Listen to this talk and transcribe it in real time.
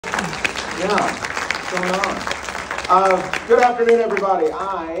Yeah, what's going on? Good afternoon, everybody.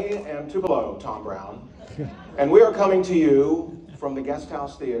 I am Tupelo, Tom Brown, and we are coming to you from the Guest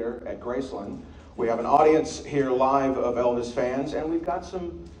House Theater at Graceland. We have an audience here live of Elvis fans, and we've got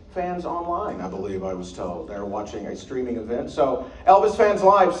some fans online, I believe I was told. They're watching a streaming event. So, Elvis fans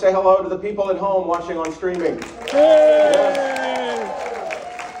live, say hello to the people at home watching on streaming. Yes.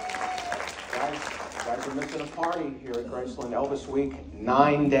 Guys are missing a party here at Graceland. Elvis Week,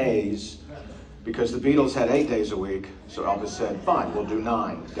 9 days. Because the Beatles had 8 days a week, so Elvis said, fine, we'll do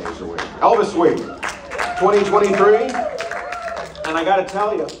 9 days a week. Elvis Week, 2023, and I gotta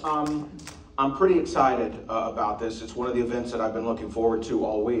tell you, I'm pretty excited about this. It's one of the events that I've been looking forward to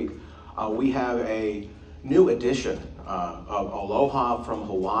all week. We have a new edition of Aloha from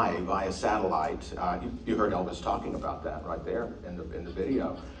Hawaii via satellite. You heard Elvis talking about that right there in the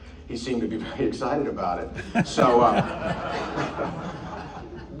video. He seemed to be very excited about it. So.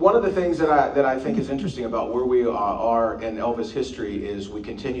 One of the things that I think is interesting about where we are in Elvis history is we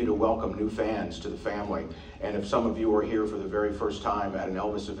continue to welcome new fans to the family. And if some of you are here for the very first time at an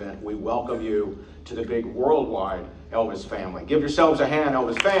Elvis event, we welcome you to the big worldwide Elvis family. Give yourselves a hand,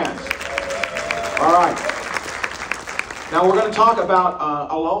 Elvis fans. All right. Now we're going to talk about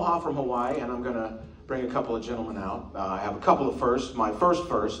Aloha from Hawaii, and I'm going to bring a couple of gentlemen out. I have a couple of firsts. My first.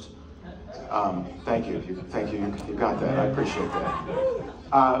 Thank you. You got that. I appreciate that.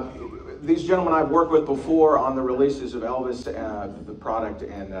 These gentlemen I've worked with before on the releases of Elvis, the product,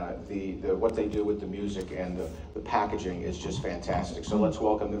 and what they do with the music and the packaging is just fantastic. So let's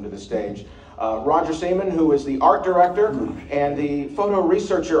welcome them to the stage. Roger Seaman, who is the art director and the photo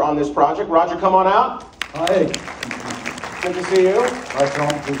researcher on this project. Roger, come on out. Hi. Good to see you. Hi, Tom.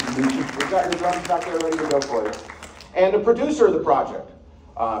 Good to meet you. We've got your drums back there ready to go for you. And the producer of the project.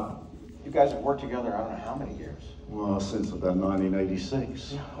 You guys have worked together, I don't know how many years. Well, since about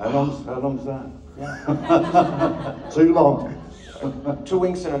 1986. How long's that? Yeah. Too long. 2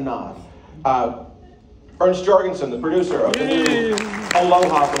 winks and a nod. Ernst Jorgensen, the producer of the new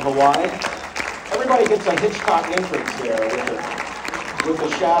Aloha from Hawaii. Everybody gets a Hitchcock entrance there with the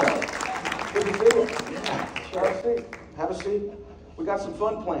shadow. Good to see you. Yeah. Have a seat. We got some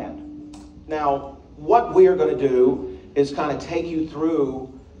fun planned. Now, what we are going to do is kind of take you through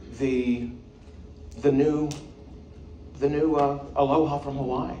the new Aloha from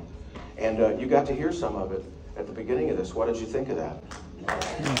Hawaii, and you got to hear some of it at the beginning of this. What did you think of that?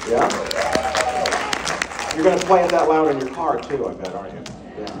 Yeah, you're going to play it that loud in your car too, I bet, aren't you?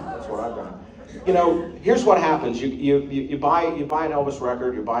 Yeah, that's what I've done. You know, here's what happens: you buy an Elvis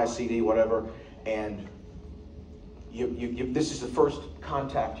record, you buy a CD, whatever, and this is the first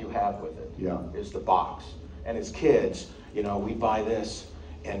contact you have with it. Yeah, is the box. And as kids, you know, we buy this.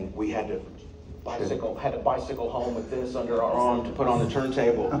 And we had a bicycle home with this under our arm to put on the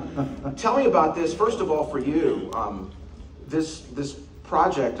turntable. Tell me about this. First of all, for you, this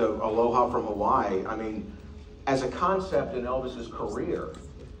project of Aloha from Hawaii. I mean, as a concept in Elvis's career,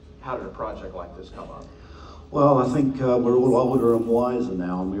 how did a project like this come up? Well, I think we're all older and wiser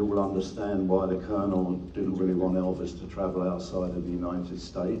now, and we all understand why the Colonel didn't really want Elvis to travel outside of the United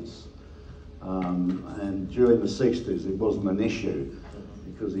States. And during the 60s, it wasn't an issue,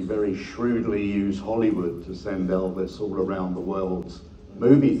 because he very shrewdly used Hollywood to send Elvis all around the world's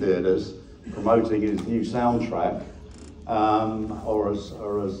movie theaters, promoting his new soundtrack, or as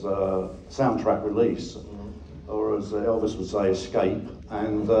soundtrack release, or as Elvis would say, escape,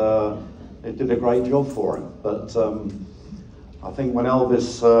 and it did a great job for him. But I think when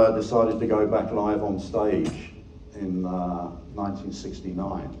Elvis decided to go back live on stage in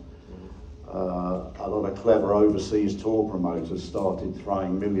 1969, a lot of clever overseas tour promoters started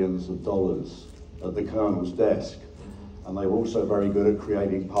throwing millions of dollars at the Colonel's desk, and they were also very good at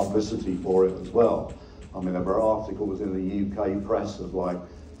creating publicity for it as well. I mean, there were articles in the UK press of like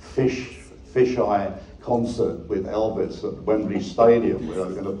fisheye concert with Elvis at Wembley Stadium, where they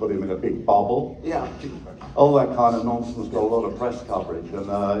were going to put him in a big bubble. Yeah. All that kind of nonsense got a lot of press coverage, and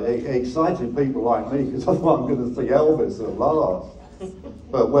it excited people like me, because I thought I'm going to see Elvis at last.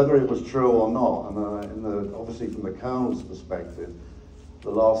 But whether it was true or not, and obviously from the Colonel's perspective,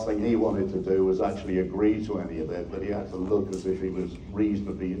 the last thing he wanted to do was actually agree to any of it, but he had to look as if he was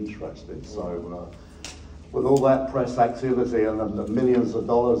reasonably interested. So with all that press activity and the millions of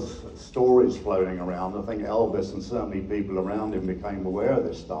dollars stories floating around, I think Elvis and certainly people around him became aware of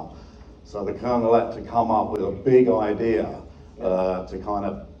this stuff. So the Colonel had to come up with a big idea to kind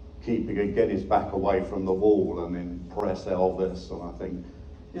of get his back away from the wall and impress Elvis, and I think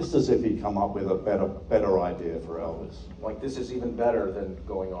just as if he'd come up with a better idea for Elvis. Like, this is even better than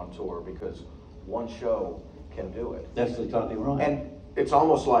going on tour, because one show can do it. That's exactly right. And it's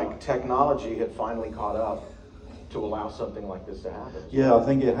almost like technology had finally caught up to allow something like this to happen. Yeah, I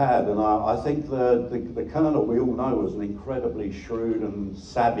think it had, and I think the Colonel, we all know, was an incredibly shrewd and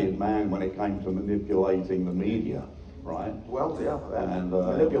savvy man when it came to manipulating the media, right? Well, yeah, and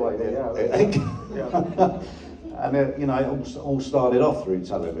manipulating, yeah. And it, you know, it all started off through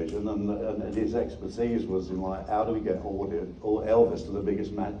television, and his expertise was in like, how do we get Elvis to the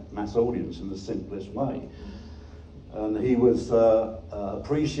biggest mass audience in the simplest way? And he was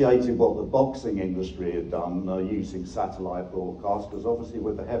appreciated what the boxing industry had done using satellite broadcast, because obviously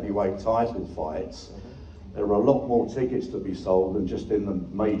with the heavyweight title fights, there were a lot more tickets to be sold than just in the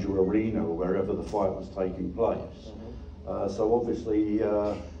major arena or wherever the fight was taking place. So obviously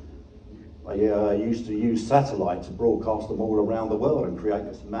they used to use satellite to broadcast them all around the world and create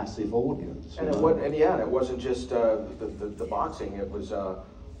this massive audience. And it wasn't just the boxing, it was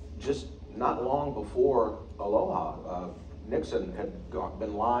just not long before Aloha, Nixon had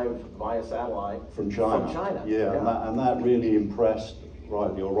been live via satellite from China. Yeah. And that really impressed,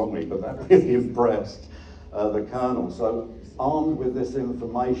 rightly or wrongly, but that really impressed the Colonel. So armed with this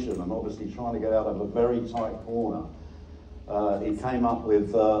information and obviously trying to get out of a very tight corner, he came up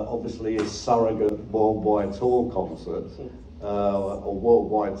with obviously his surrogate worldwide tour concert, or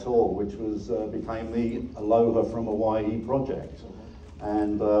worldwide tour, which was became the Aloha from Hawaii project.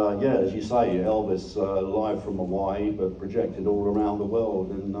 And yeah, as you say, Elvis live from Hawaii, but projected all around the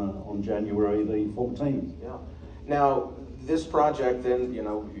world on January the 14th. Yeah. Now, this project then, you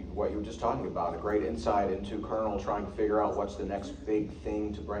know, what you were just talking about, a great insight into Colonel trying to figure out what's the next big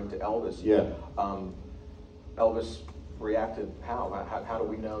thing to bring to Elvis. Yeah. Elvis reacted how? How do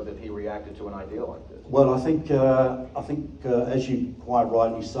we know that he reacted to an idea like this? Well, I think as you quite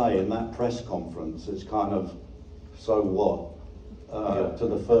rightly say, in that press conference, it's kind of, so what? To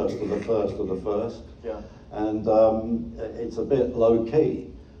the first of the first of the first. Yeah. And it's a bit low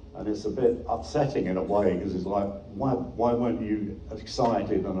key, and it's a bit upsetting in a way, because it's like, why weren't you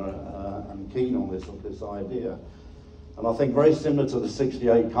excited and keen on this idea? And I think very similar to the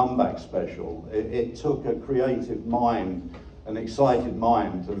 '68 comeback special, it took a creative mind, an excited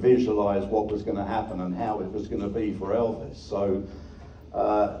mind, to visualize what was going to happen and how it was going to be for Elvis. So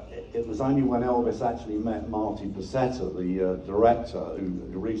it was only when Elvis actually met Marty Passetta, the director,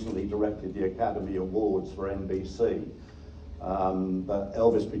 who recently directed the Academy Awards for NBC, that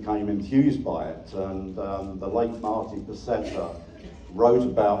Elvis became enthused by it. And the late Marty Passetta wrote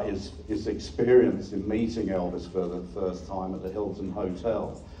about his experience in meeting Elvis for the first time at the Hilton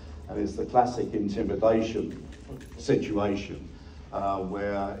Hotel. And it's the classic intimidation situation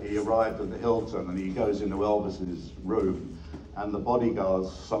where he arrived at the Hilton and he goes into Elvis's room, and the bodyguards,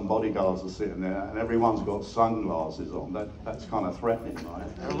 some bodyguards are sitting there, and everyone's got sunglasses on. That's kind of threatening, right?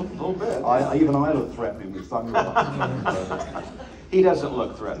 A little bit. Even I look threatening with sunglasses. He doesn't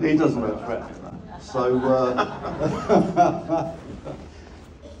look threatening. He doesn't look threatening. Right? So,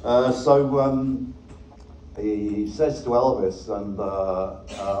 he says to Elvis, and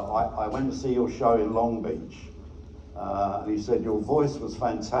I went to see your show in Long Beach, and he said, your voice was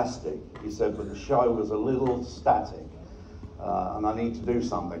fantastic. He said, but the show was a little static. And I need to do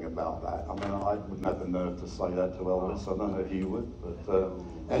something about that. I mean, I wouldn't have the nerve to say that to Elvis. I don't know if you would. But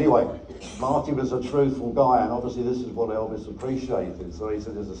anyway, Marty was a truthful guy, and obviously this is what Elvis appreciated. So he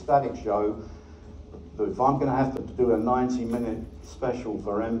said, there's a static show, but if I'm going to have to do a 90-minute special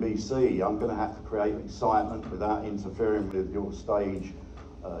for NBC, I'm going to have to create excitement without interfering with your stage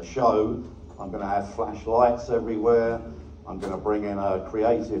show. I'm going to have flashlights everywhere. I'm going to bring in a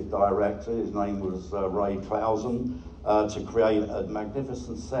creative director. His name was Ray Clausen. To create a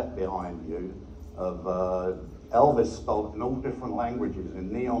magnificent set behind you of Elvis spelled in all different languages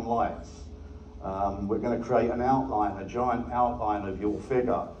in neon lights. We're going to create an outline, a giant outline of your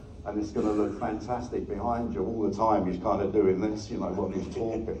figure, and it's going to look fantastic behind you. All the time he's kind of doing this, you know, when he's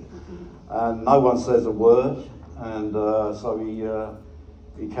talking. And no one says a word, and so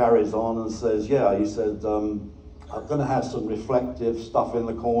he carries on and says, yeah, he said, I'm going to have some reflective stuff in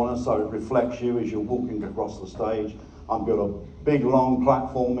the corner so it reflects you as you're walking across the stage. I've got a big long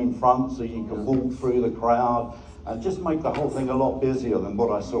platform in front so you can walk through the crowd and just make the whole thing a lot busier than what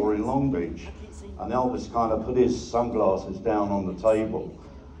I saw in Long Beach. And Elvis kind of put his sunglasses down on the table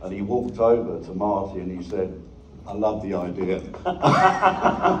and he walked over to Marty and he said, I love the idea.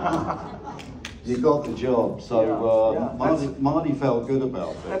 You got the job. So Marty felt good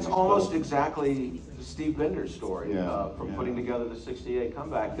about that. That's almost exactly Steve Bender's story from putting together the '68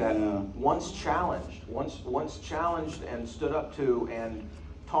 comeback. That once challenged and stood up to and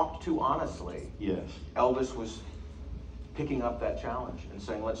talked to honestly. Yes. Elvis was picking up that challenge and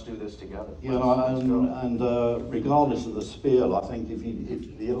saying, let's do this together. You know, and regardless of the spiel, I think if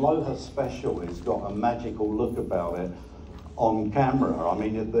the Aloha special has got a magical look about it on camera, I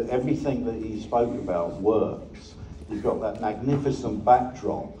mean, everything that he spoke about works. You've got that magnificent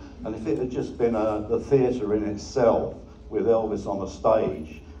backdrop, and if it had just been the theatre in itself with Elvis on a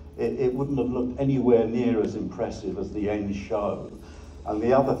stage, it wouldn't have looked anywhere near as impressive as the end show. And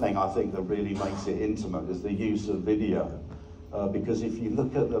the other thing I think that really makes it intimate is the use of video, because if you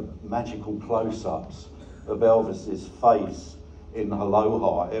look at the magical close-ups of Elvis's face in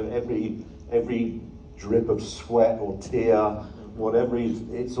Aloha, every drip of sweat or tear, whatever,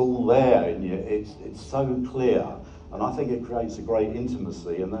 it's all there in you. It's so clear, and I think it creates a great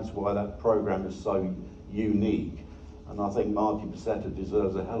intimacy, and that's why that program is so unique. And I think Marty Pacetta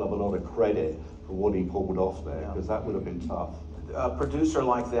deserves a hell of a lot of credit for what he pulled off there, because that would have been tough. A producer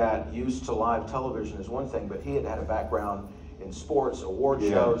like that used to live television is one thing, but he had a background in sports, award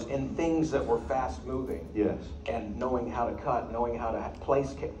shows, in things that were fast moving. Yes. And knowing how to cut, knowing how to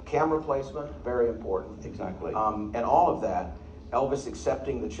place camera placement, very important. Exactly. And all of that, Elvis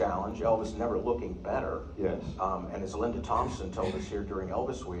accepting the challenge, Elvis never looking better. Yes. And as Linda Thompson told us here during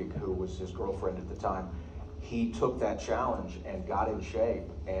Elvis Week, who was his girlfriend at the time, he took that challenge and got in shape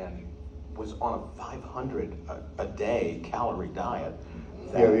and was on a 500 a day calorie diet.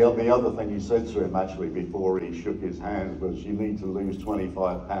 Yeah, the other thing he said to him actually before he shook his hand was, you need to lose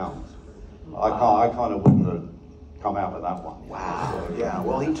 25 pounds. I kind of wouldn't have come out with that one. Wow, yeah.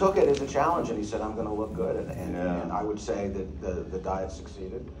 Well, he took it as a challenge and he said, I'm going to look good. And I would say that the diet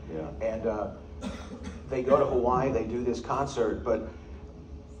succeeded. Yeah. And they go to Hawaii, they do this concert, but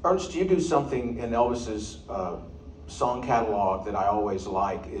Ernst, you do something in Elvis's song catalog that I always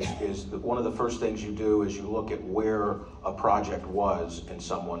like is one of the first things you do is you look at where a project was in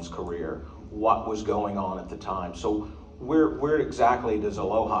someone's career, what was going on at the time. So where exactly does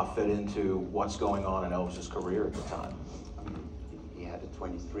Aloha fit into what's going on in Elvis's career at the time? I mean, he had a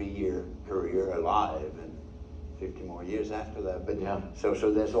 23-year career alive and 50 more years after that. But yeah. So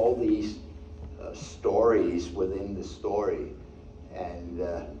there's all these stories within the story, and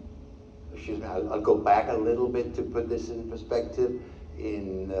excuse me, I'll go back a little bit to put this in perspective.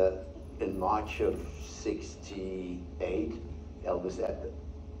 In March of '68, Elvis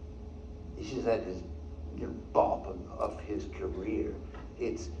he's at his bottom of his career.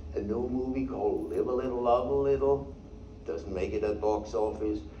 It's a new movie called Live a Little, Love a Little. Doesn't make it at box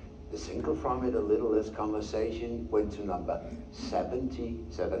office. The single from it, A Little Less Conversation, went to number 70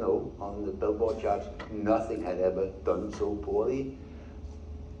 on the Billboard charts. Nothing had ever done so poorly.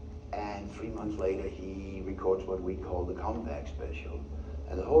 And 3 months later, he records what we call the comeback special.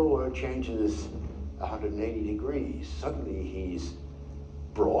 And the whole world changes 180 degrees. Suddenly he's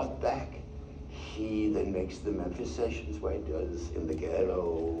brought back. He then makes the Memphis sessions where he does In the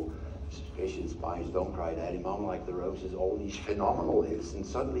Ghetto, Suspicious Minds, Don't Cry Daddy, Mama Like the Roses, all these phenomenal hits. And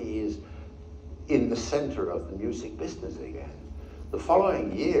suddenly he is in the center of the music business again. The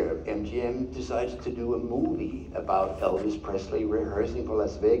following year, MGM decides to do a movie about Elvis Presley rehearsing for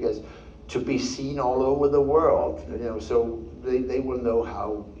Las Vegas to be seen all over the world. So they will know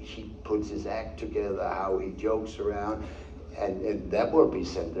how he puts his act together, how he jokes around, and that will be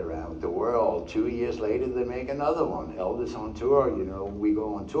sent around the world. 2 years later, they make another one, Elvis on tour. We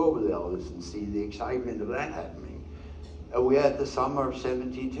go on tour with Elvis and see the excitement of that happening. We're at the summer of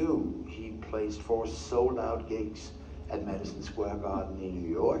 '72. He plays 4 sold-out gigs at Madison Square Garden in New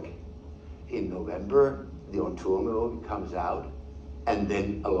York. In November, the On Tour movie comes out, and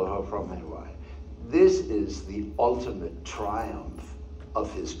then Aloha from Hawaii. This is the ultimate triumph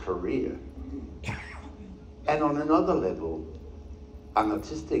of his career. And on another level, an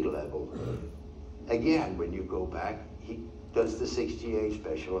artistic level, again, when you go back, he does the '68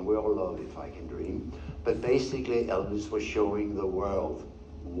 special, and we all love If I Can Dream, but basically Elvis was showing the world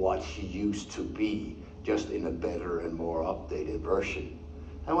what he used to be, just in a better and more updated version.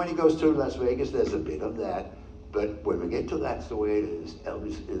 And when he goes to Las Vegas, there's a bit of that, but when we get to That's the Way It Is,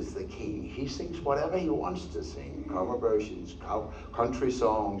 Elvis is the king. He sings whatever he wants to sing, cover versions, country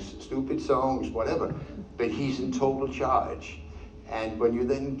songs, stupid songs, whatever, but he's in total charge. And when you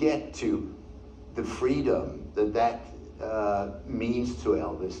then get to the freedom that means to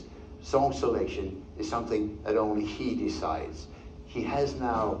Elvis, song selection is something that only he decides. He has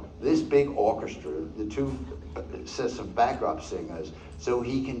now this big orchestra, the 2 sets of backup singers, so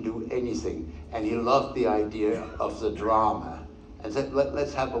he can do anything. And he loved the idea of the drama. And said,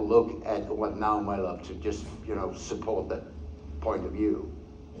 let's have a look at What Now, My Love, to just, support that point of view.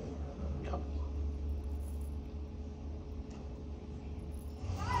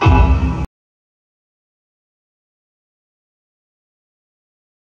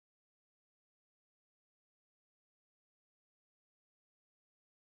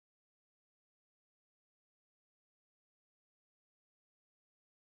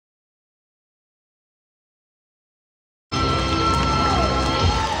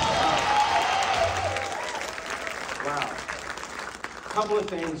 couple of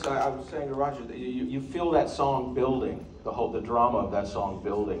things I was saying to Roger, that you feel that song building, the drama of that song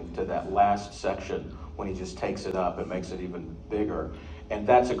building to that last section when he just takes it up and makes it even bigger. And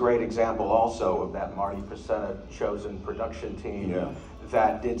that's a great example also of that Marty Pacetta chosen production team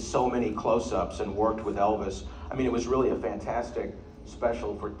that did so many close-ups and worked with Elvis. I mean, it was really a fantastic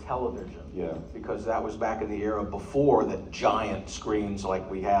special for television. Yeah. Because that was back in the era before the giant screens like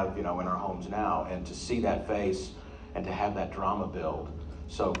we have, in our homes now, and to see that face and to have that drama build.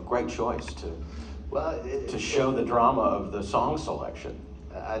 So great choice to show the drama of the song selection.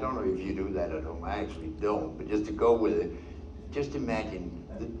 I don't know if you do that at home. I actually don't, but just to go with it, just imagine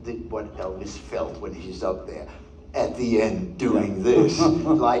what Elvis felt when he's up there at the end doing this,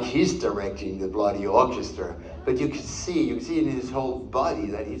 like he's directing the bloody orchestra. But you can see in his whole body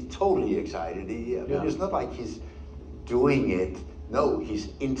that he's totally excited. It's not like he's doing it. No, he's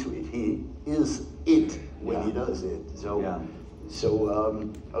into it. He is it when he does it. So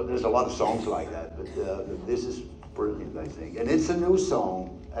there's a lot of songs like that, but this is brilliant, I think. And it's a new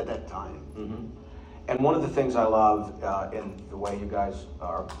song at that time. Mm-hmm. And one of the things I love in the way you guys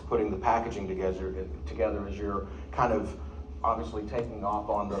are putting the packaging together is you're kind of obviously taking off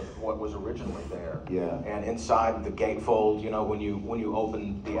on what was originally there. Yeah. And inside the gatefold, when you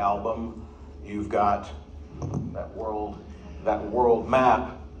open the album, you've got that world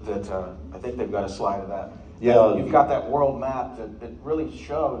map that I think they've got a slide of that. Yeah. You've got that world map that really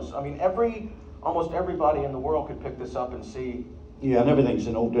shows. I mean, almost everybody in the world could pick this up and see. Yeah, and everything's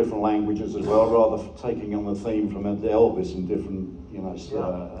in all different languages as well, rather taking on the theme from Elvis in different,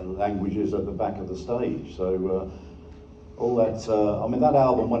 languages at the back of the stage. So all that, that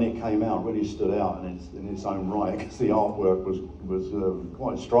album when it came out really stood out in its own right, because the artwork was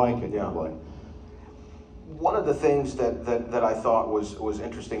quite striking in a way. One of the things that I thought was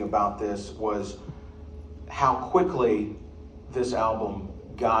interesting about this was how quickly this album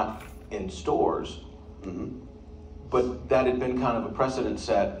got in stores. Mm-hmm. But that had been kind of a precedent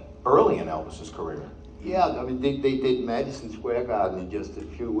set early in Elvis's career. Yeah, I mean, they did Madison Square Garden in just a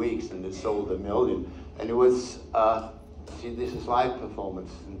few weeks, and it sold 1 million. And it was, this is live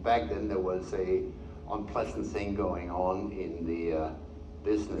performance. And back then there was a unpleasant thing going on in the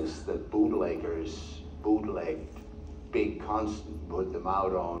business that bootleggers bootlegged big concerts, put them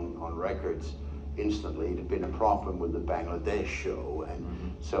out on records instantly. It had been a problem with the Bangladesh show,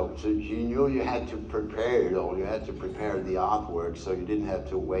 and so you knew you had to prepare it all. You had to prepare the artwork, so you didn't have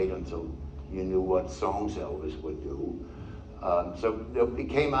to wait until you knew what songs Elvis would do. So it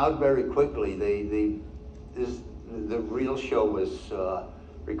came out very quickly. The real show was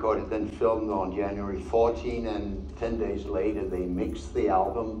recorded, then filmed on January 14, and 10 days later they mixed the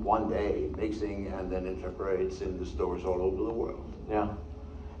album, one day mixing, and then it operates in the stores all over the world. Yeah.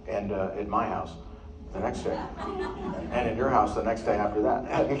 And at my house the next day, and in your house the next day after that.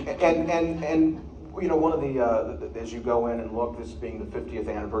 And one of the as you go in and look, this being the 50th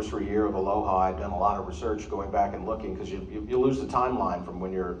anniversary year of Aloha, I've done a lot of research going back and looking, because you lose the timeline from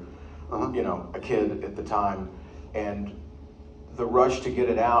when you're a kid at the time, and the rush to get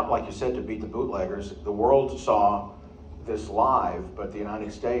it out, like you said, to beat the bootleggers. The world saw this live, but the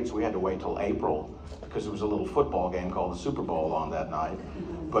United States, we had to wait till April, because there was a little football game called the Super Bowl on that night.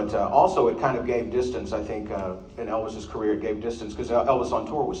 But also it kind of gave distance, I think, in Elvis's career. It gave distance because Elvis on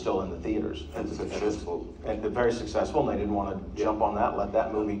tour was still in the theaters. And successful. And very successful, and they didn't want to jump on that, let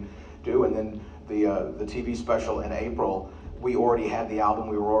that movie do. And then the TV special in April, we already had the album,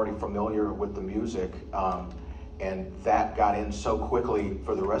 we were already familiar with the music, and that got in so quickly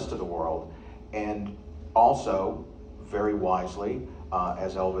for the rest of the world. And also, very wisely,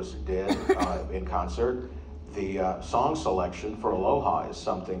 as Elvis did in concert, the song selection for Aloha is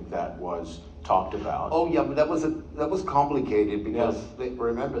something that was talked about. Oh yeah, but that was complicated, because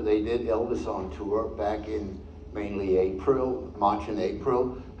remember they did Elvis on tour back in mainly March and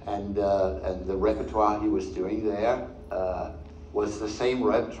April, and the repertoire he was doing there was the same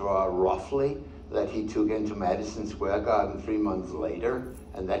repertoire roughly that he took into Madison Square Garden 3 months later,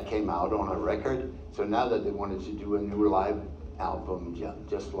 and that came out on a record. So now that they wanted to do a new live album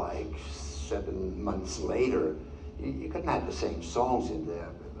just like 7 months later, you couldn't have the same songs in there.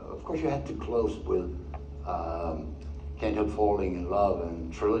 Of course you had to close with Can't Help Falling in Love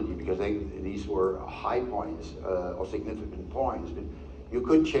and Trilogy, because these were high points or significant points. But you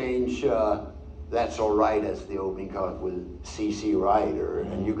could change That's All Right as the opening card with C.C. Ryder,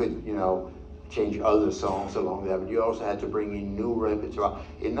 and you could, change other songs along there, but you also had to bring in new repertoire,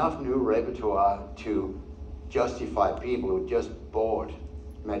 enough new repertoire to justify people who just bought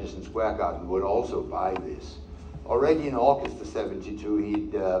Madison Square Garden would also buy this. Already in August of '72,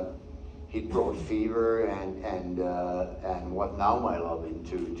 he brought Fever and What Now My Love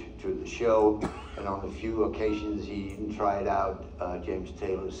to the show, and on a few occasions he even tried out James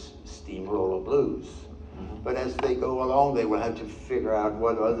Taylor's Steamroller Blues. But as they go along, they will have to figure out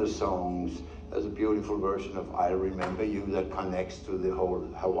what other songs. There's a beautiful version of I Remember You that connects to the whole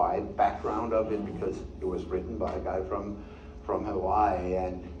Hawaii background of it, because it was written by a guy from Hawaii.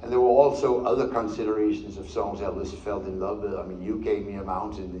 And there were also other considerations of songs Elvis felt in love with. I mean, You Gave Me a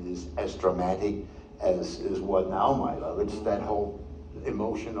Mountain is as dramatic as What Now My Love. It's that whole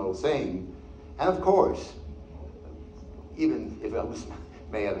emotional thing. And of course, even if Elvis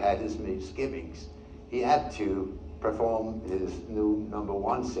may have had his misgivings, he had to perform his new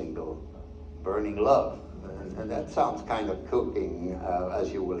 #1 single, Burning Love. And that sounds kind of cooking,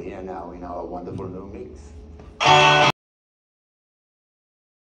 as you will hear now in our wonderful new mix.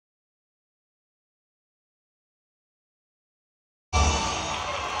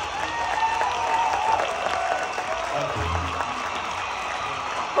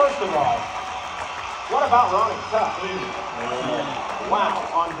 First of all, what about Ronnie Tuck? Wow,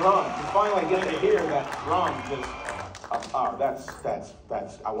 on drums. You finally get to hear that drum just,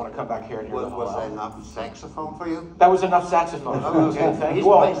 I want to come back here and hear the whole Was that album. enough saxophone for you? That was enough saxophone. Okay. Thank He's you.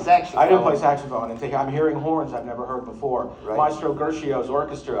 Well, played saxophone. I didn't play saxophone. And I'm hearing horns I've never heard before. Right. Maestro Gershio's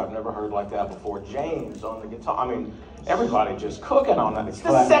orchestra I've never heard like that before. James on the guitar. I mean, everybody just cooking on that. It's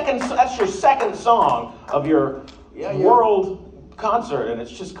the second. That's your second song of your world concert, and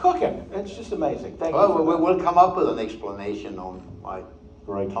it's just cooking. It's just amazing. Thank you. Well, we'll come up with an explanation on why.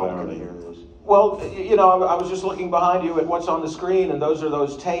 Great clarity. Well, you know, I was just looking behind you at what's on the screen, and those are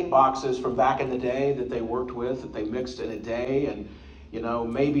those tape boxes from back in the day that they worked with, that they mixed in a day. And, you know,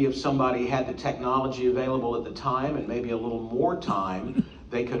 maybe if somebody had the technology available at the time and maybe a little more time,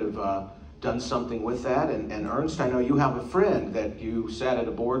 they could have done something with that. And Ernst, I know you have a friend that you sat at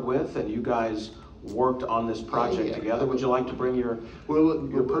a board with, and you guys worked on this project together. Would you like to bring your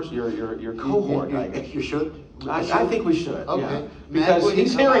cohort? I guess You should. I think we should. Okay. Yeah. Matt, Because will you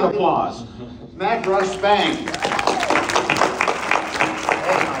he's come hearing out? applause. Matt Russ Bang.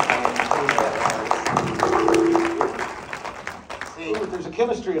 Ooh, there's a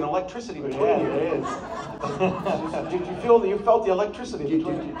chemistry and electricity between Yeah, you. there is. Did you feel that you felt the electricity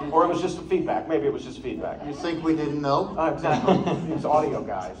between you? Or it was just feedback? Maybe it was just feedback. You think we didn't know? Exactly. These audio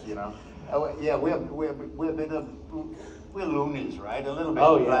guys, you know. Oh, yeah, we're loonies, right? A little bit.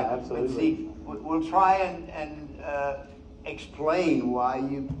 Oh, yeah, like, absolutely. But see, we'll try and explain why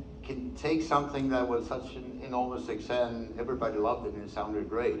you can take something that was such an enormous success and everybody loved it and it sounded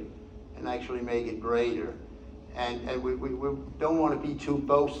great, and actually make it greater. And we don't want to be too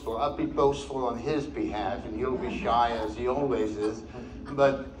boastful. I'll be boastful on his behalf, and he'll be shy as he always is.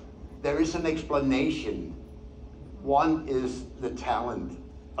 But there is an explanation. One is the talent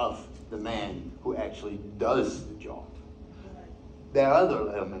of the man who actually does the job. There are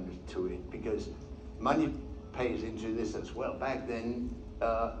other elements to it, because money pays into this as well. Back then,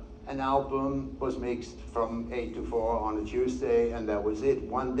 an album was mixed from 8 to 4 on a Tuesday, and that was it,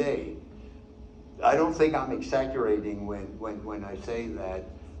 one day. I don't think I'm exaggerating when I say that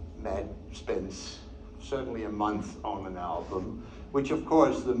Matt spends certainly a month on an album, which of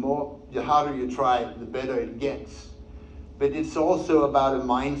course, the harder you try, the better it gets. But it's also about a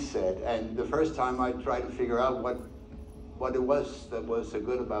mindset, and the first time I tried to figure out what it was that was so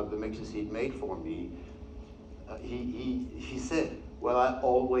good about the mixes he'd made for me, he said, well, I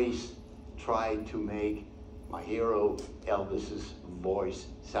always try to make my hero Elvis's voice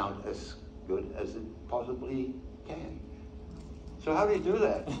sound as good as it possibly can. So how do you do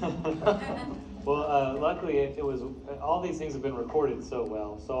that? Well, luckily it was, all these things have been recorded so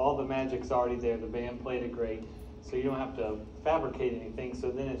well, so all the magic's already there. The band played it great, so you don't have to fabricate anything, so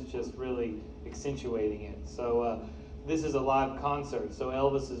then it's just really accentuating it. So this is a live concert, so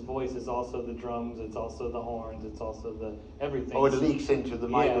Elvis's voice is also the drums, it's also the horns, it's also the everything. Oh, it leaks into the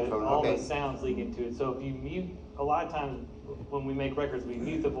microphone. Yeah, all Okay. the sounds leak into it. So if you mute, a lot of times when we make records, we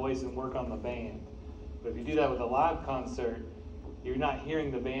mute the voice and work on the band. But if you do that with a live concert, you're not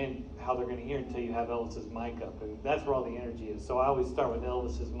hearing the band how they're going to hear it until you have Elvis's mic up, and that's where all the energy is. So I always start with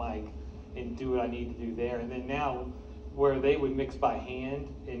Elvis's mic and do what I need to do there. And then now, where they would mix by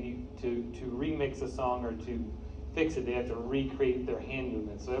hand, and to remix a song or to fix it, they have to recreate their hand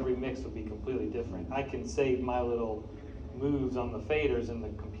movements. So every mix would be completely different. I can save my little moves on the faders in the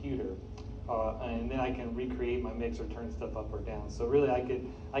computer, and then I can recreate my mix or turn stuff up or down. So really,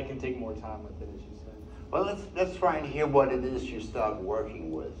 I can take more time with it, as you said. Well, let's try and hear what it is you start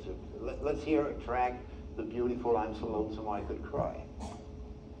working with. So let's hear a track, The Beautiful I'm So Lonesome I Could Cry.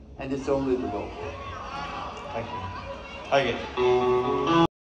 And it's only the vocal. Thank you.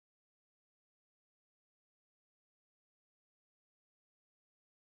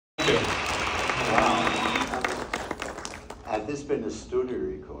 you. Had this been a studio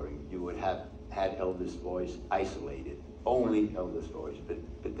recording, you would have had Elvis' voice isolated, only Elvis' voice. But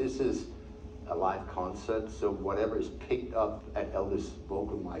this is a live concert, so whatever is picked up at Elvis'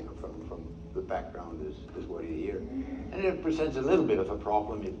 vocal microphone from the background is what you hear. And it presents a little bit of a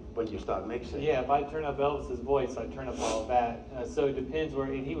problem when you start mixing. Yeah, if I turn up Elvis's voice, I turn up all of that. So it depends where,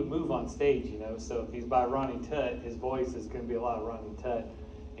 and he would move on stage, you know. So if he's by Ronnie Tutt, his voice is going to be a lot of Ronnie Tutt,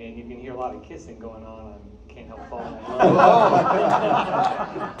 and you can hear a lot of kissing going on. I can't help falling in love.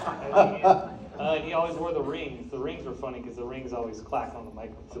 And he always wore the rings. The rings were funny because the rings always clack on the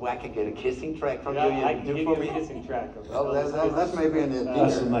microphone. So I can get a kissing track from Yeah, you? I can give you a kissing track. Of Oh, that's maybe an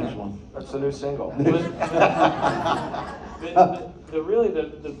That's the next one. That's the new single. The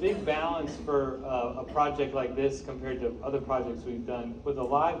big balance for a project like this compared to other projects we've done, with a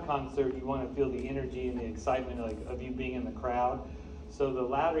live concert, you want to feel the energy and the excitement of you being in the crowd. So the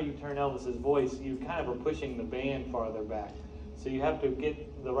louder you turn Elvis's voice, you kind of are pushing the band farther back. So you have to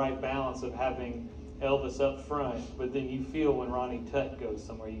get the right balance of having Elvis up front, but then you feel when Ronnie Tutt goes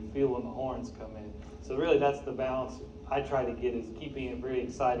somewhere, you feel when the horns come in. So really that's the balance I try to get, is keeping it very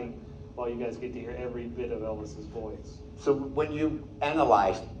exciting while you guys get to hear every bit of Elvis's voice. So when you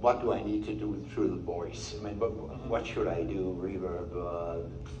analyzed what do I need to do through the voice, I mean, what should I do, reverb,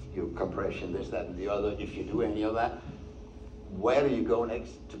 your compression, this, that, and the other, if you do any of that, where do you go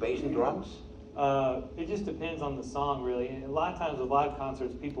next? To bass and drums? It just depends on the song, really. And a lot of times with live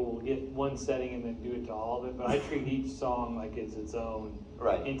concerts, people will get one setting and then do it to all of it. But I treat each song like it's its own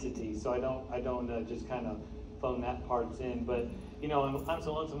entity, so I don't just kind of phone that parts in. But you know, I'm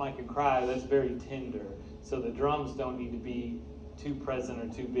So Lonesome I Could Cry. That's very tender, so the drums don't need to be too present or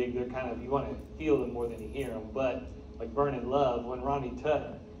too big. They're kind of, you want to feel them more than you hear them. But like Burnin' Love, when Ronnie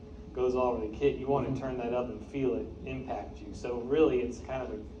Tutt goes all over the kit, you want to turn that up and feel it impact you. So really, it's kind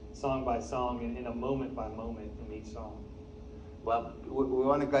of a song by song and a moment by moment in each song. Well, we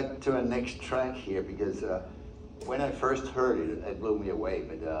want to get to our next track here, because when I first heard it, it blew me away.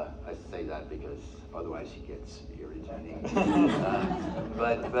 But I say that because otherwise it gets irritating.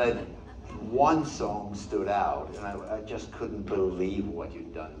 But one song stood out, and I just couldn't believe what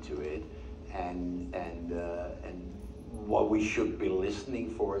you'd done to it, and what we should be listening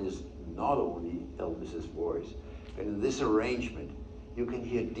for is not only Elvis's voice, but in this arrangement, you can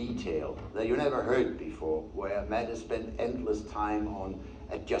hear detail that you never heard before, where Matt has spent endless time on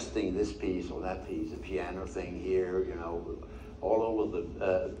adjusting this piece or that piece, the piano thing here, you know, all over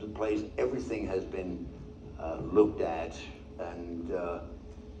the place. Everything has been looked at, and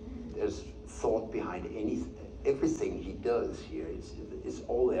there's thought behind everything he does here. It's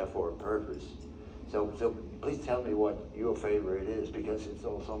all there for a purpose. So please tell me what your favorite is, because it's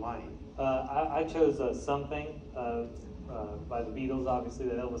also mine. I chose Something by the Beatles, obviously,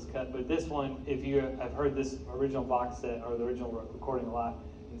 that Elvis cut. But this one, if you have heard this original box set or the original recording a lot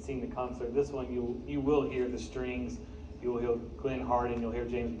and seen the concert, this one you will hear the strings, you will hear Glenn Hardin, you'll hear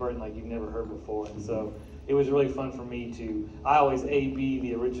James Burton like you've never heard before. And so it was really fun for me I always A-B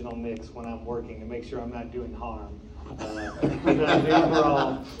the original mix when I'm working to make sure I'm not doing harm. The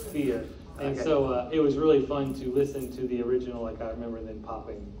overall fear. And so it was really fun to listen to the original, like I remember, then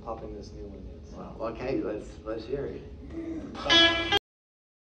popping this new one in. So. Well, okay, let's hear it.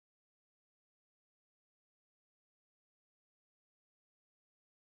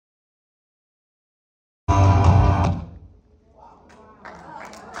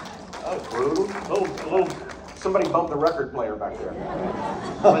 Oh, brutal. Oh, somebody bumped the record player back there.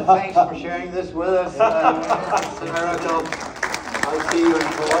 But thanks for sharing this with us. It's a miracle. I'll see you in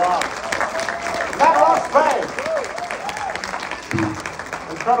Florida.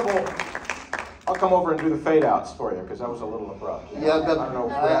 Incredible. I'll come over and do the fade outs for you, because that was a little abrupt. Yeah, but I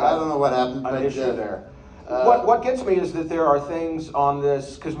don't know what happened. An issue there. What gets me is that there are things on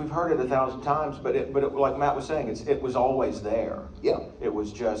this, because we've heard it 1,000 times, but like Matt was saying, it was always there. Yeah. It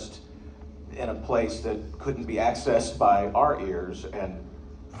was just in a place that couldn't be accessed by our ears, and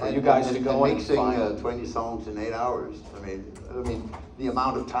for you guys to go and mixing find 20 songs in 8 hours. I mean, the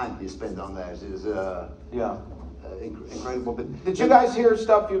amount of time you spend on that is incredible. But did you guys hear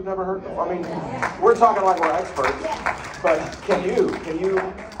stuff you've never heard before? I mean, we're talking like we're experts, but can you?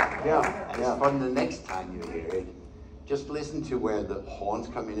 Yeah. It's fun the next time you hear it. Just listen to where the horns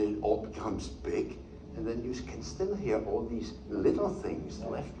come in and it all becomes big, and then you can still hear all these little things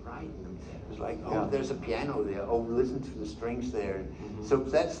left, right. And it's like, there's a piano there. Oh, listen to the strings there. Mm-hmm. So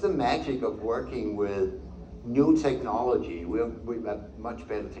that's the magic of working with new technology. We've got much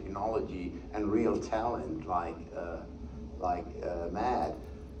better technology and real talent, like Matt.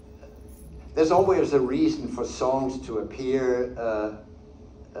 There's always a reason for songs to appear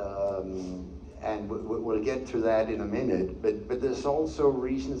and we'll get to that in a minute, but there's also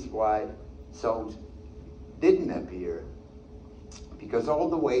reasons why songs didn't appear. Because all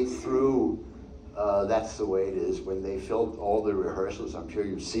the way through, That's the Way It Is, when they filmed all the rehearsals, I'm sure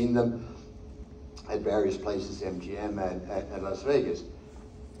you've seen them at various places, MGM and Las Vegas,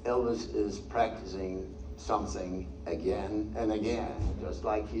 Elvis is practicing something again and again, just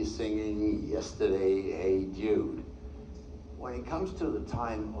like he's singing Yesterday, Hey Jude. When it comes to the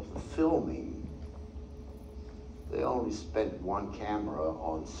time of the filming, they only spent one camera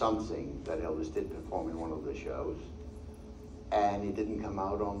on something that Elvis did perform in one of the shows, and it didn't come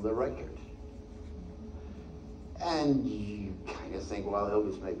out on the record. And you kind of think, well,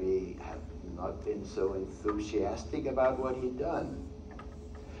 Elvis maybe have not been so enthusiastic about what he'd done.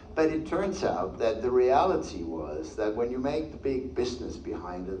 But it turns out that the reality was that when you make the big business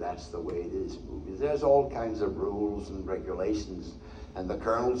behind it, That's the Way It Is movies, there's all kinds of rules and regulations, and the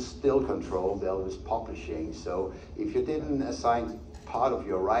Colonel still controlled Elvis Publishing. So if you didn't assign part of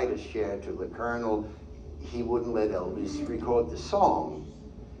your writer's share to the Colonel, he wouldn't let Elvis record the song.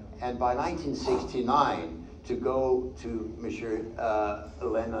 And by 1969, to go to Monsieur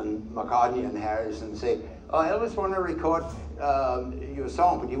Lennon, McCartney, and Harris and say, oh, Elvis wanted to record your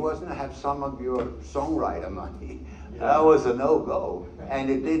song, but he wasn't to have some of your songwriter money. That was a no-go, and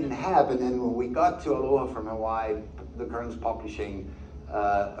it didn't happen. And when we got to Aloha from Hawaii, the Colonel's publishing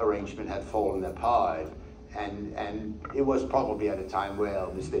arrangement had fallen apart, and it was probably at a time where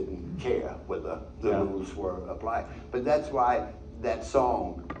Elvis didn't care whether the rules were applied. But that's why that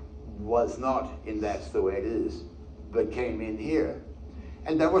song was not in That's the Way It Is, but came in here.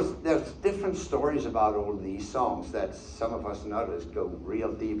 And there's different stories about all these songs that some of us and others go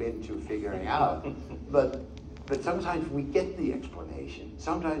real deep into figuring out. But sometimes we get the explanation.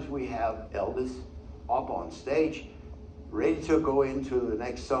 Sometimes we have Elvis up on stage, ready to go into the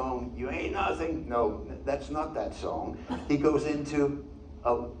next song. You ain't nothing. No, that's not that song. He goes into,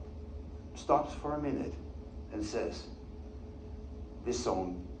 stops for a minute and says, this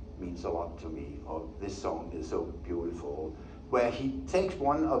song means a lot to me, or this song is so beautiful, where he takes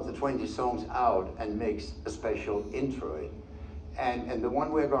one of the 20 songs out and makes a special intro. And the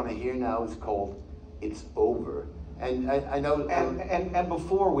one we're going to hear now is called It's Over. And I know... And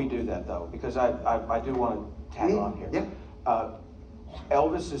before we do that, though, because I do want to tag on here. Yeah.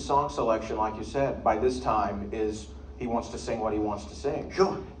 Elvis's song selection, like you said, by this time is he wants to sing what he wants to sing.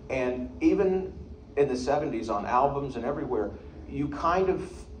 Sure. And even in the 70s on albums and everywhere, you kind of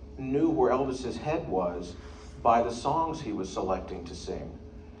knew where Elvis's head was by the songs he was selecting to sing.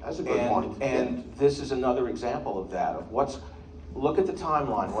 That's a good point. And this is another example of that, of look at the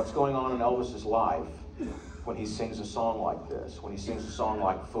timeline, what's going on in Elvis's life when he sings a song like this, when he sings a song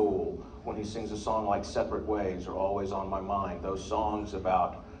like Fool, when he sings a song like Separate Ways or Always on My Mind, those songs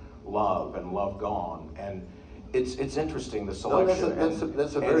about love and love gone. And it's interesting, the selection. No,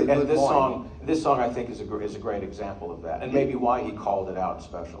 that's a very good point. This song I think is a great example of that, and maybe why he called it out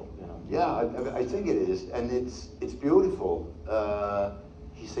special. You know? Yeah, I think it is, and it's beautiful.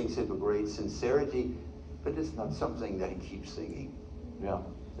 He sings it with great sincerity, but it's not something that he keeps singing. Yeah,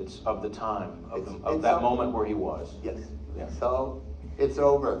 it's of the time, of that moment where he was. Yes. Yeah. So it's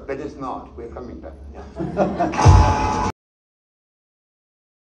over, but it's not. We're coming back. Yeah.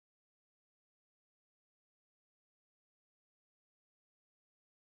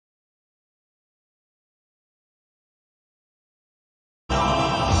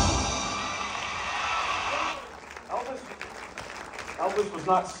 Elvis was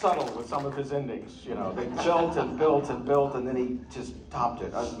not subtle with some of his endings, you know. They built and built and built, and then he just topped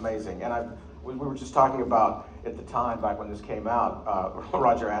it. That was amazing. And we were just talking about, at the time, back when this came out,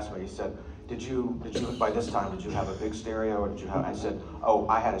 Roger asked me, he said, did you, by this time, did you have a big stereo, or did you have, I said, oh,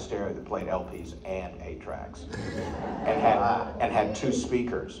 I had a stereo that played LPs and 8 tracks, and had 2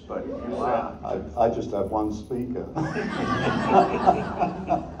 speakers, but I just have one speaker.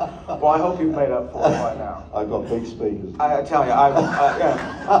 Well, I hope you've made up for it by now. I've got big speakers. I tell you,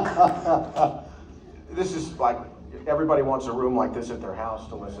 this is like, everybody wants a room like this at their house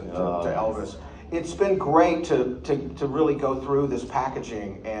to listen to Elvis. It's been great to really go through this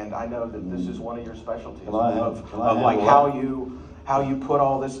packaging, and I know that this is one of your specialties of like how you put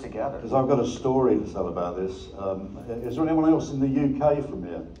all this together. Because I've got a story to tell about this. Is there anyone else in the UK from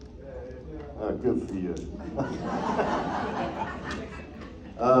here? Good for you.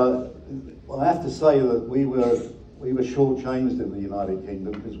 Well, I have to say that we were shortchanged in the United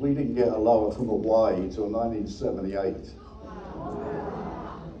Kingdom because we didn't get Aloha from Hawaii until 1978.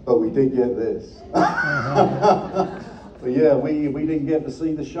 But we did get this. But yeah, we didn't get to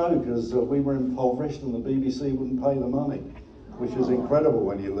see the show because we were impoverished and the BBC wouldn't pay the money. which is incredible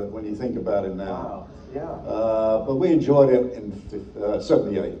when you think about it now. Wow. Yeah. But we enjoyed it in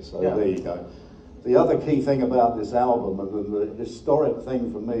 78, so Yeah. there you go. The other key thing about this album, and the historic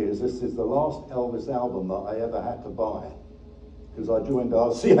thing for me, is this is the last Elvis album that I ever had to buy, because I joined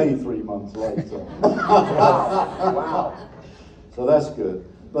RCA 3 months later. Wow. So that's good.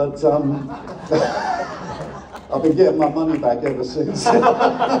 But I've been getting my money back ever since on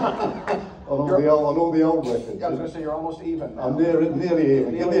all the old records. Yeah, I was going to say you're almost even now. I'm nearly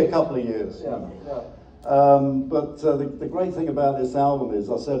even. Give me a couple of years. Yeah. Yeah. But the great thing about this album is,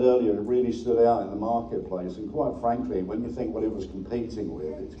 I said earlier, it really stood out in the marketplace, and quite frankly, when you think what it was competing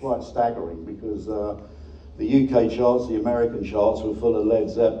with, it's quite staggering, because the UK charts, the American charts were full of Led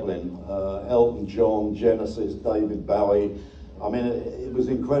Zeppelin, Elton John, Genesis, David Bowie. I mean, it was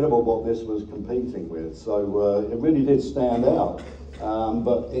incredible what this was competing with, so it really did stand out,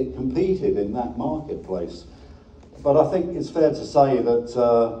 but it competed in that marketplace. But I think it's fair to say that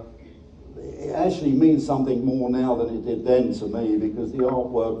it actually means something more now than it did then to me, because the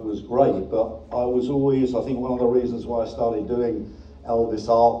artwork was great, but I was always, I think one of the reasons why I started doing Elvis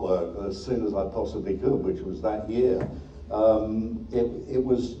artwork as soon as I possibly could, which was that year, I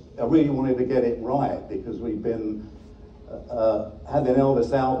really wanted to get it right, because we've been having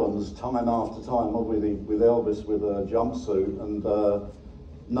Elvis albums time after time, obviously with Elvis with a jumpsuit and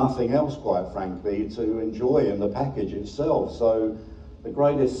nothing else, quite frankly, to enjoy in the package itself. So the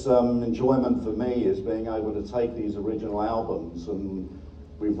greatest enjoyment for me is being able to take these original albums, and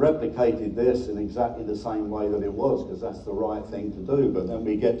we've replicated this in exactly the same way that it was, because that's the right thing to do, but then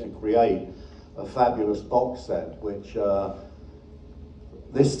we get to create a fabulous box set, which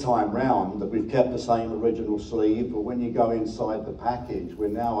this time round, that we've kept the same original sleeve, but when you go inside the package, we're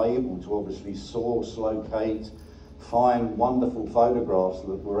now able to obviously source, locate, find wonderful photographs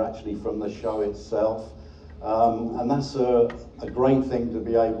that were actually from the show itself. And that's a great thing to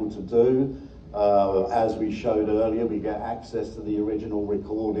be able to do. As we showed earlier, we get access to the original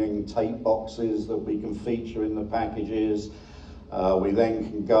recording tape boxes that we can feature in the packages. We then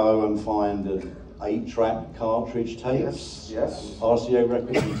can go and find 8-track cartridge tapes. Yes. RCA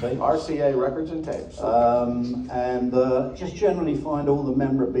records and tapes. RCA records and tapes. And just generally find all the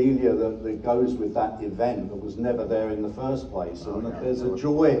memorabilia that goes with that event that was never there in the first place. And there's a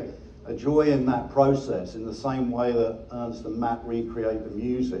joy in that process, in the same way that Ernst and Matt recreate the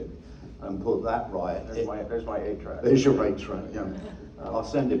music and put that right. There's my 8-track. There's your 8-track, yeah. I'll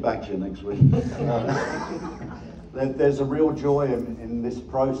send it back to you next week. There's a real joy in this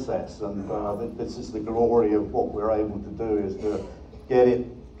process, and this is the glory of what we're able to do, is to get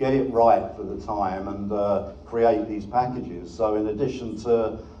it right for the time and create these packages. So in addition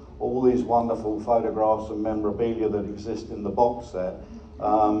to all these wonderful photographs and memorabilia that exist in the box set,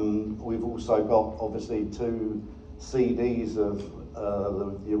 we've also got obviously 2 CDs of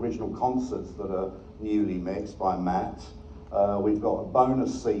the original concerts that are newly mixed by Matt. We've got a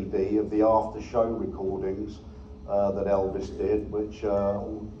bonus CD of the after show recordings that Elvis did, which I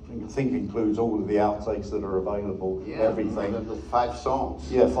think includes all of the outtakes that are available, everything. The 5 songs.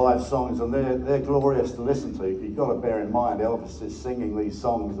 Yeah, 5 songs, and they're glorious to listen to. You've got to bear in mind, Elvis is singing these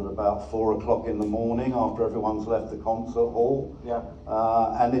songs at about 4 o'clock in the morning after everyone's left the concert hall. Yeah.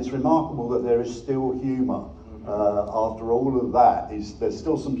 And it's remarkable that there is still humour. After all of that, there's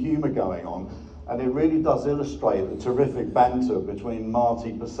still some humour going on. And it really does illustrate the terrific banter between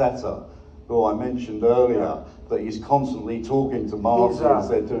Marty Passetta, who I mentioned earlier, that he's constantly talking to Marty as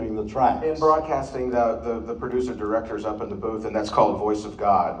they're doing the tracks. In broadcasting, the producer-director's up in the booth, and that's called Voice of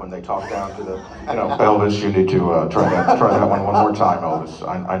God, when they talk down to the, Elvis, you need to try that one more time, Elvis.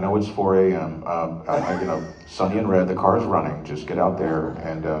 I know it's 4 a.m., sunny and red, the car's running, just get out there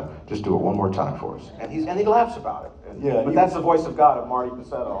and just do it one more time for us. And he laughs about it. But that's the voice of God of Marty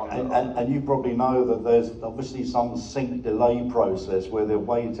Passetta. And you probably know that there's obviously some sync delay process where they're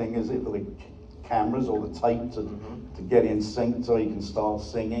waiting, is it for the cameras or the tape to get in sync so he can start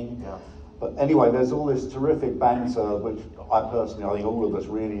singing. Yeah. But anyway, there's all this terrific banter, which I think all of us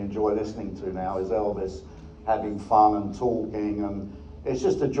really enjoy listening to now, is Elvis having fun and talking, and it's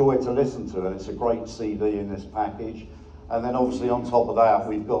just a joy to listen to, and it's a great CD in this package. And then obviously on top of that,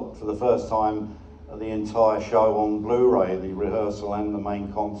 we've got, for the first time, the entire show on Blu-ray, the rehearsal and the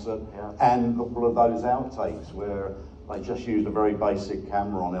main concert, and all of those outtakes where they just used a very basic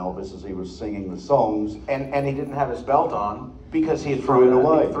camera on Elvis as he was singing the songs. And he didn't have his belt on because he had threw it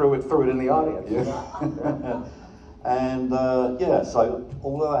away. He threw it in the audience. Yeah. And so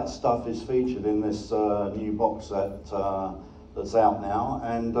all of that stuff is featured in this new box set that's out now.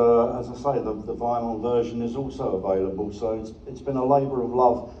 And as I say, the vinyl version is also available. So it's been a labour of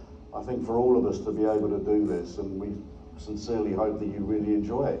love, I think, for all of us to be able to do this. And we've sincerely hope that you really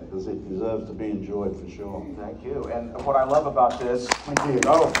enjoy it, because it deserves to be enjoyed for sure. Thank you. And what I love about this, Thank you.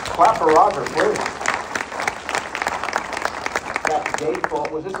 oh, clap for Roger, please. That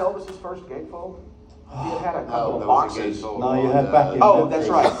gatefold, was this Elvis's first gatefold? He had a couple of boxes. No, you had back in Oh, Memphis. that's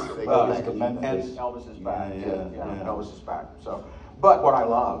right. Back in And Memphis. Elvis is back. Yeah. Elvis is back. So, but what I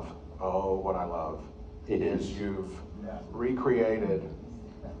love, what I love, It is is. you've recreated.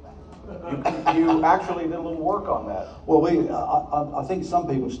 You actually did a little work on that. Well, I think some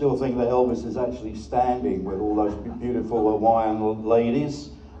people still think that Elvis is actually standing with all those beautiful Hawaiian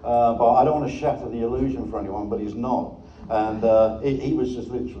ladies, but I don't want to shatter the illusion for anyone, but he's not. And he was just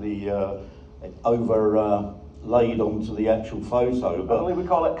literally overlaid onto the actual photo. I believe we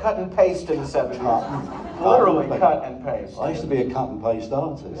call it cut and paste in the 70s. Literally cut and paste. I used to be a cut and paste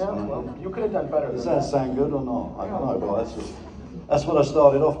artist. Yeah, well, you could have done better Does than that that. sound good or not? I don't know, but that's what I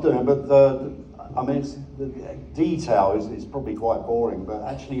started off doing. But I mean, the detail is probably quite boring, but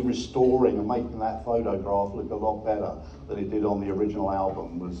actually restoring and making that photograph look a lot better than it did on the original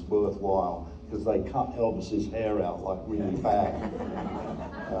album was worthwhile, because they cut Elvis's hair out like really bad.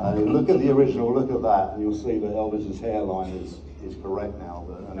 Look at the original, look at that, and you'll see that Elvis's hairline is correct now,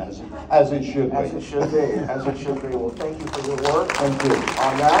 and as it should be. As it should be, as it should be. Well, thank you for your work Thank you.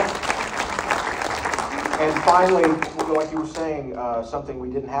 on that. And finally, like you were saying, something we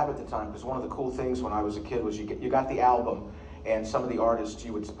didn't have at the time, because one of the cool things when I was a kid was you got the album, and some of the artists,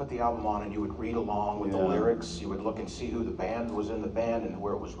 you would put the album on and you would read along with the lyrics. You would look and see who the band was in the band and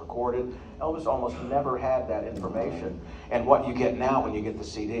where it was recorded. Elvis almost never had that information. And what you get now when you get the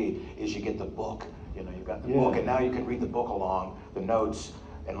CD is you get the book. You know, you've got the book, and now you can read the book along, the notes,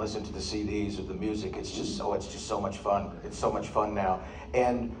 and listen to the CDs or the music. It's just so much fun. It's so much fun now.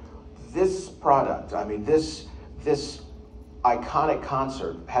 And this product, I mean, this iconic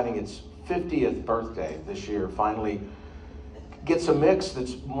concert, having its 50th birthday this year, finally gets a mix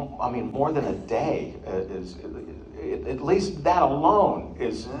that's, I mean, more than a day. At least that alone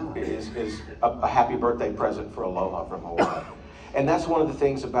is a happy birthday present for Aloha from Hawaii. And that's one of the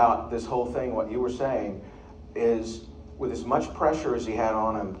things about this whole thing, what you were saying, is with as much pressure as he had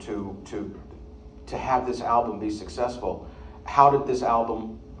on him to have this album be successful, how did this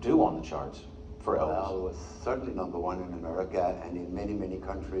album do on the charts for Elvis? Well, it was certainly #1 in America and in many, many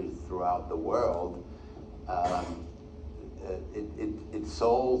countries throughout the world. It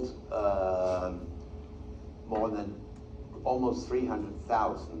sold more than almost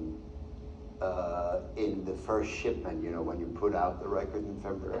 300,000 in the first shipment, you know, when you put out the record in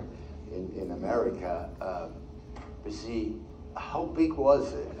February in America. But see, how big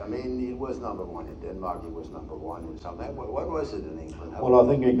was it? I mean, it was #1 in Denmark, it was #1 in something. What was it in England? Well, I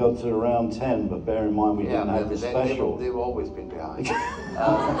think it got to around 10, but bear in mind we didn't have the special. They've always been behind.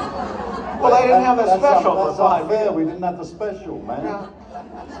 Well, they didn't have the special for That's 5 unfair. years. We didn't have the special, man.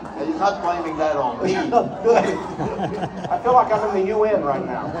 And you're not blaming that on me. I feel like I'm in the UN right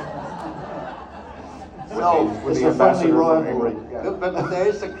now. With It's the a friendly ambassador from rivalry. England. Yeah. But there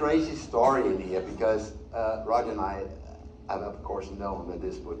is a crazy story in here, because Roger and I have, of course, known that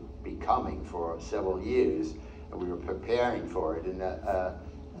this would be coming for several years, and we were preparing for it. And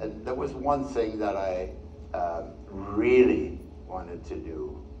there was one thing that I really wanted to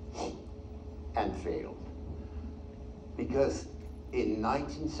do and failed. Because in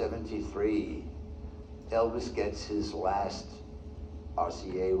 1973, Elvis gets his last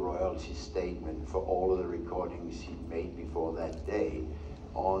RCA royalty statement for all of the recordings he made before that day.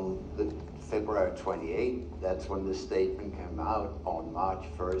 On the February 28th, that's when the statement came out. On March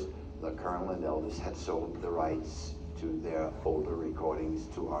 1st, the Colonel and Elvis had sold the rights to their older recordings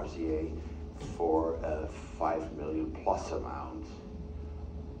to RCA for a $5 million plus amount.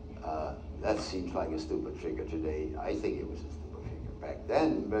 That seems like a stupid figure today. I think it was a stupid figure back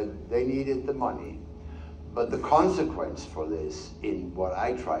then, but they needed the money. But the consequence for this, in what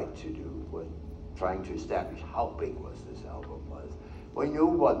I tried to do, was trying to establish how big was this album was. We knew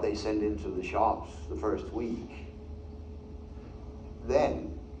what they sent into the shops the first week.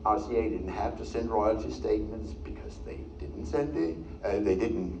 Then RCA didn't have to send royalty statements because they didn't send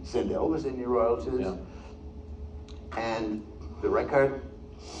Elvis any royalties. Yeah. And the record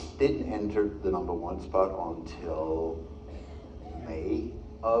didn't enter the #1 spot until May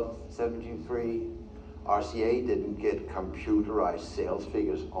of '73. RCA didn't get computerized sales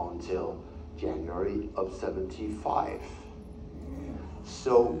figures until January of '75.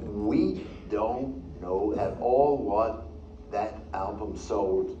 So we don't know at all what that album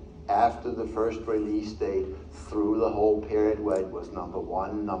sold after the first release date through the whole period where it was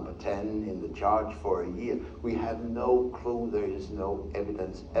 #1, #10 in the charts for a year. We have no clue. There is no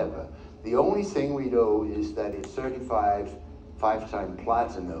evidence ever The only thing we know is that it's certified 5-time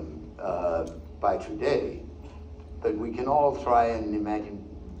platinum by today, but we can all try and imagine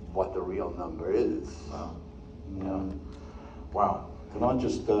what the real number is. Wow. Yeah. Wow. Can I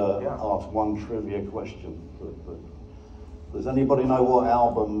just ask one trivia question? Does anybody know what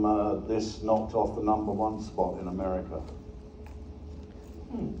album this knocked off the #1 spot in America?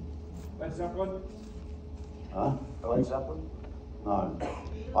 Led Zeppelin? Huh? Led Zeppelin? No.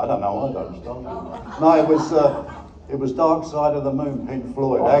 I don't know either. No, it was Dark Side of the Moon, Pink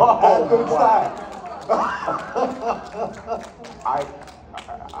Floyd. How good's that?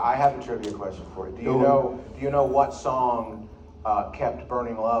 I have a trivia question for you. Do you know what song kept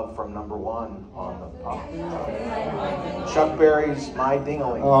Burning Love from #1 on the pop? Chuck Berry's My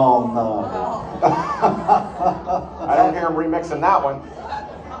Ding-a-ling. Oh no. I don't hear him remixing that one.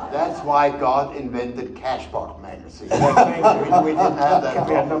 That's why God invented Cashbox magazine. We didn't have that.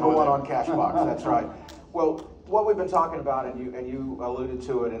 We had #1 on Cashbox. That's right. Well, what we've been talking about, and you alluded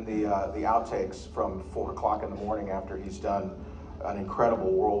to it in the outtakes from 4 o'clock in the morning after he's done an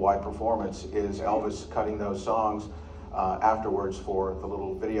incredible worldwide performance, is Elvis cutting those songs afterwards for the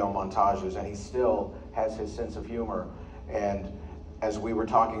little video montages, and he still has his sense of humor. And as we were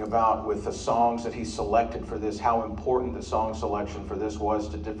talking about with the songs that he selected for this, how important the song selection for this was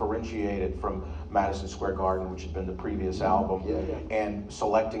to differentiate it from Madison Square Garden, which had been the previous album, and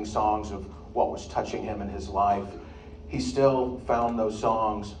selecting songs of what was touching him in his life. He still found those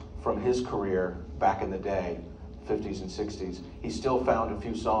songs from his career back in the day, 50s and 60s. He still found a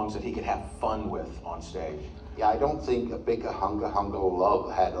few songs that he could have fun with on stage. Yeah, I don't think A Bigger Hunger, Hunger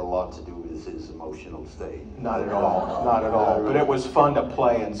Love had a lot to do with his emotional state. Not at all, not at all. But it was fun to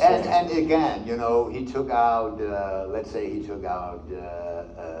play and sing. And again, you know, he took out, let's say he took out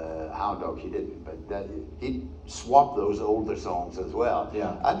Hound Dog, he didn't, but he swapped those older songs as well.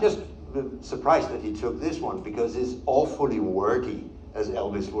 Yeah. I'm just surprised that he took this one because it's awfully wordy, as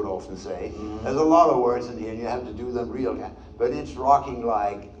Elvis would often say. Mm-hmm. There's a lot of words in here and you have to do them real time, but it's rocking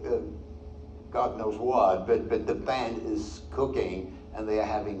like God knows what, but the band is cooking and they are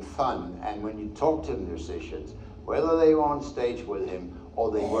having fun. And when you talk to the musicians, whether they were on stage with him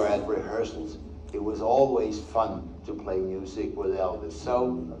or they were at rehearsals, it was always fun to play music with Elvis.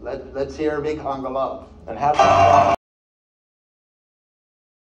 So let's hear A Big Hunger Love. And have some fun.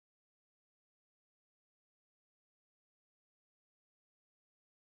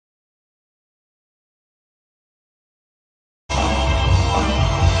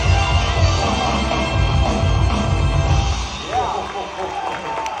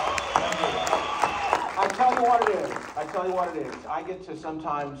 I get to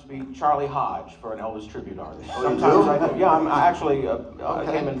sometimes be Charlie Hodge for an Elvis tribute artist. Oh, sometimes you do? I do. Yeah, I actually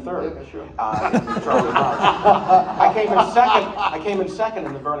came in third. Yeah, sure. In Charlie Hodge. I came in second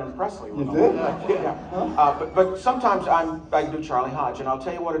in the Vernon Presley. You did? Yeah. But sometimes I do Charlie Hodge, and I'll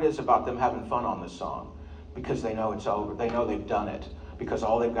tell you what it is about them having fun on this song, because they know it's over. They know they've done it. Because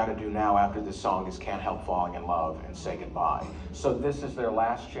all they've got to do now after this song is Can't Help Falling in Love and say goodbye. So this is their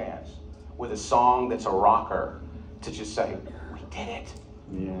last chance with a song that's a rocker to just say, we did it.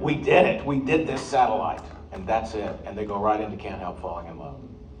 Yeah. We did it. We did this satellite. And that's it. And they go right into Can't Help Falling in Love.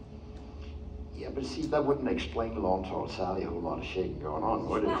 Yeah, but see, that wouldn't explain Long Tall Sally, a whole lot of shaking going on,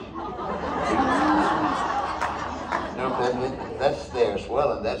 would it? No, that's there as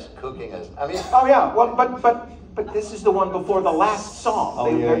well, and that's cooking us. I mean, oh yeah, well, but this is the one before the last song.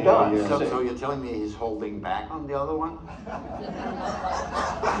 Oh, They're done. Yeah. So you're telling me he's holding back on the other one?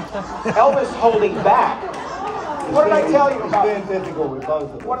 Elvis holding back. What did I tell you about? It's being difficult with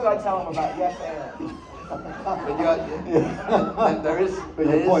both of us. What did I tell him about Yes and? But there is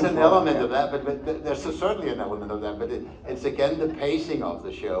an element of that, but there's certainly an element of that, but it's again the pacing of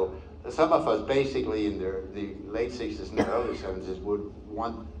the show. Some of us basically in the late 60s and the early 70s would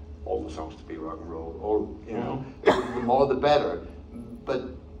want all the songs to be rock and roll, or the more the better. But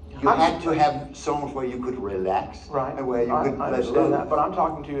you had to have songs where you could relax, right? And where you could I understand that, but I'm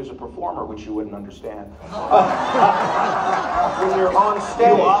talking to you as a performer, which you wouldn't understand. When you're on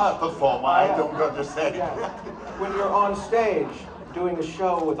stage, you are a performer. I don't understand. Yeah. When you're on stage doing a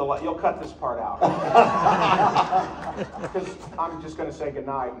show with a lot, you'll cut this part out because I'm just going to say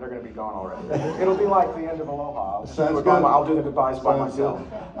goodnight and they're going to be gone already. It'll be like the end of Aloha. I'll do the goodbyes by myself.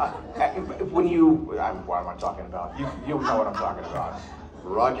 When what am I talking about? You know what I'm talking about.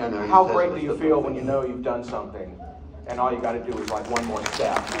 Roger, how great do you feel when you know you've done something and all you got to do is like one more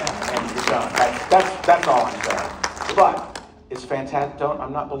step and you're done? That's all I'm saying. But it's fantastic.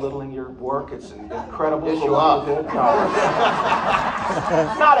 I'm not belittling your work. It's incredible. Yes, you are. No.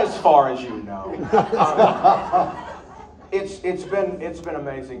 Not as far as you know. It's been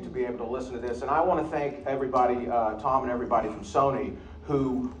amazing to be able to listen to this, and I want to thank everybody, Tom and everybody from Sony,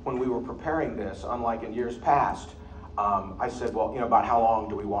 who, when we were preparing this, unlike in years past, I said, well, about how long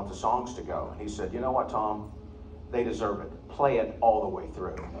do we want the songs to go? And he said, you know what, Tom? They deserve it. Play it all the way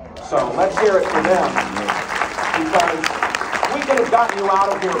through. So let's hear it for them, because we could have gotten you out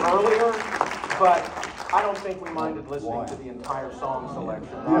of here earlier, but I don't think we minded listening to the entire song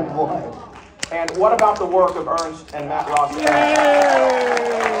selection. Right? And what about the work of Ernst and Matt Ross? Yeah.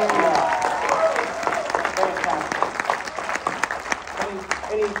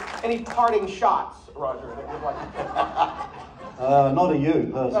 Fantastic. Any parting shots, Roger, that you'd like to Not of you,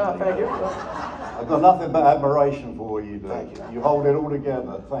 personally. thank you. I've got nothing but admiration for what you do. Thank you. You hold it all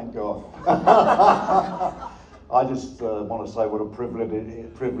together, thank God. I just want to say what a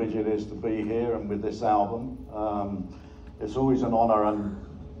privilege it is to be here and with this album. It's always an honor, and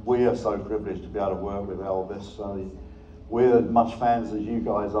we are so privileged to be able to work with Elvis. So we're as much fans as you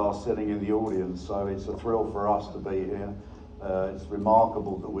guys are sitting in the audience, so it's a thrill for us to be here. It's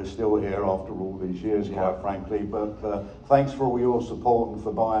remarkable that we're still here after all these years, quite frankly, but thanks for all your support and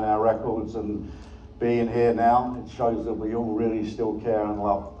for buying our records and being here now. It shows that we all really still care and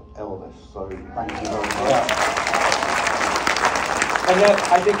love Elvis, so thank you very much. And that,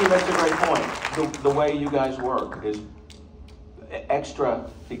 I think he makes a great point. The way you guys work is the extra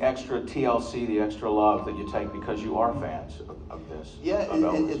TLC, the extra love that you take because you are fans of this. Yeah,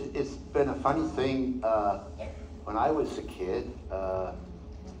 it's been a funny thing. When I was a kid,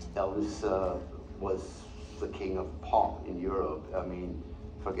 Elvis was the king of pop in Europe. I mean,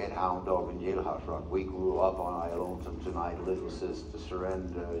 forget Hound Dog and Jailhouse Rock. We grew up on I Lonesome Tonight, Little Sister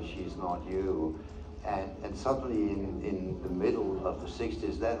Surrender, She's Not You. And suddenly in the middle of the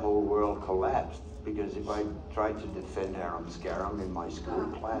 60s, that whole world collapsed. Because if I tried to defend Aram Scarum in my school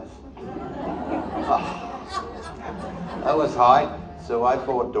class, that was hard. So I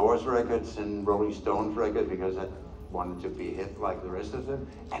bought Doors records and Rolling Stones records because I wanted to be hip like the rest of them.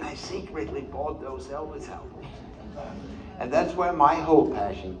 And I secretly bought those Elvis albums. And that's where my whole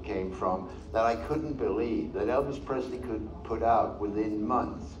passion came from, that I couldn't believe that Elvis Presley could put out within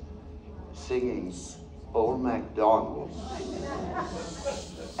months singing Old MacDonald,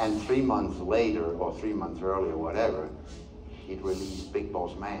 and 3 months later, or 3 months earlier, whatever, he'd release Big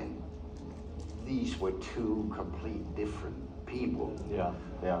Boss Man. These were two complete different people. Yeah.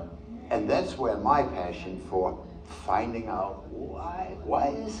 And that's where my passion for finding out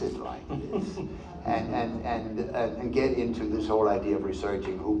why is it like this, and get into this whole idea of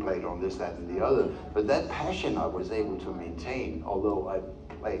researching who played on this, that, and the other. But that passion I was able to maintain, although I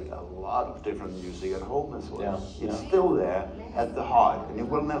played a lot of different music at home as well. It's still there at the heart, and it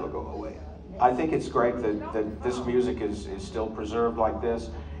will never go away. I think it's great that this music is still preserved like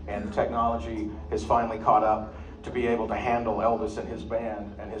this, and technology has finally caught up to be able to handle Elvis and his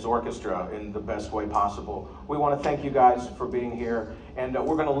band and his orchestra in the best way possible. We want to thank you guys for being here, and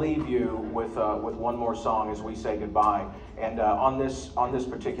we're going to leave you with one more song as we say goodbye. And on this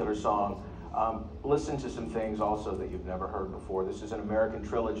particular song, listen to some things also that you've never heard before. This is an American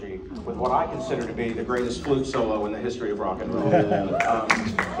trilogy with what I consider to be the greatest flute solo in the history of rock and roll.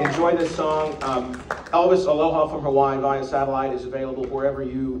 Enjoy this song. Elvis Aloha from Hawaii via satellite is available wherever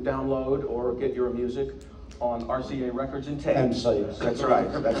you download or get your music on RCA Records and Tapes. And tapes. That's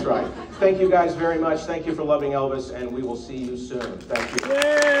right, that's right. Thank you guys very much. Thank you for loving Elvis, and we will see you soon. Thank you.